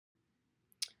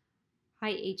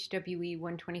Hi, HWE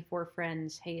 124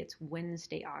 friends. Hey, it's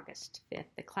Wednesday, August 5th.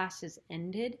 The class has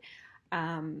ended.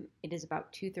 It is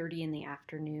about 2:30 in the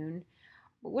afternoon.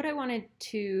 What I wanted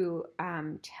to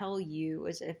tell you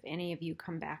is if any of you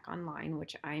come back online,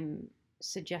 which I'm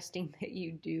suggesting that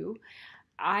you do,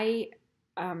 I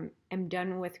am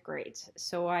done with grades.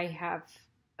 So I've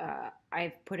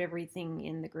put everything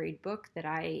in the grade book that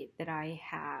I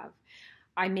have.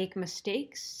 I make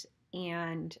mistakes,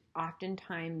 and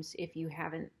oftentimes, if you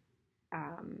haven't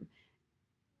um,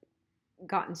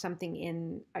 gotten something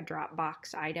in a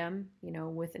Dropbox item,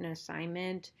 with an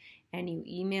assignment, and you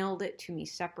emailed it to me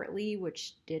separately,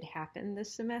 which did happen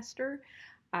this semester.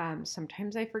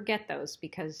 Sometimes I forget those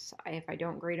because if I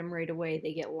don't grade them right away,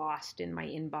 they get lost in my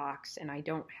inbox, and I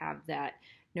don't have that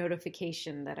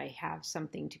notification that I have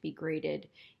something to be graded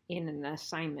in an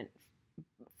assignment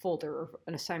folder or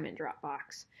an assignment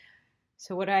Dropbox.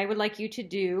 So what I would like you to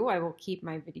do, I will keep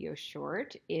my video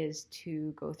short, is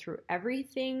to go through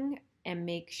everything and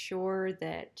make sure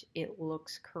that it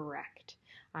looks correct.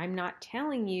 I'm not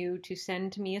telling you to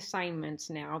send me assignments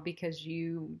now because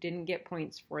you didn't get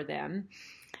points for them.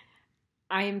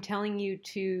 I am telling you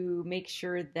to make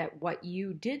sure that what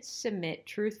you did submit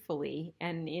truthfully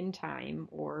and in time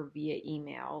or via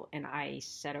email, and I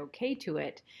said okay to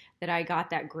it, that I got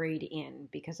that grade in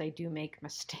because I do make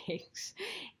mistakes.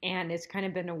 And it's kind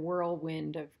of been a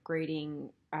whirlwind of grading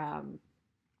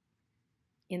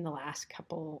in the last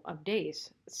couple of days.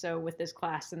 So, with this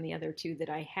class and the other two that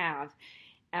I have,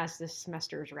 as this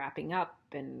semester is wrapping up,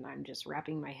 and I'm just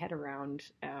wrapping my head around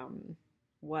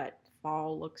what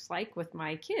fall looks like with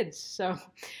my kids. So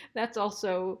that's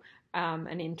also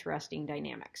an interesting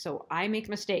dynamic. So I make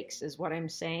mistakes, is what I'm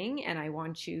saying, and I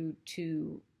want you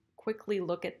to quickly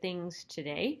look at things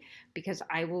today because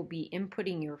I will be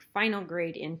inputting your final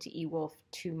grade into eWolf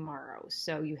tomorrow.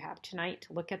 So you have tonight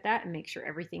to look at that and make sure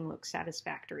everything looks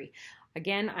satisfactory.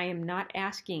 Again, I am not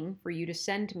asking for you to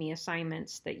send me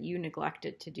assignments that you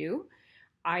neglected to do.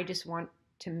 I just want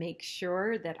to make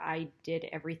sure that I did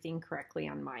everything correctly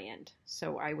on my end.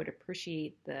 So I would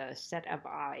appreciate the set of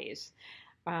eyes.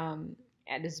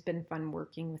 It has been fun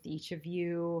working with each of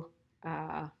you.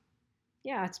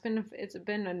 Yeah, it's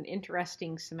been an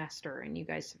interesting semester, and you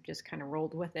guys have just kind of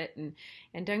rolled with it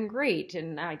and done great.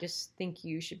 And I just think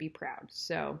you should be proud.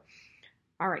 So,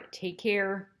 all right, take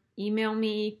care. Email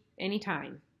me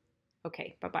anytime.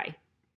 Okay, bye bye.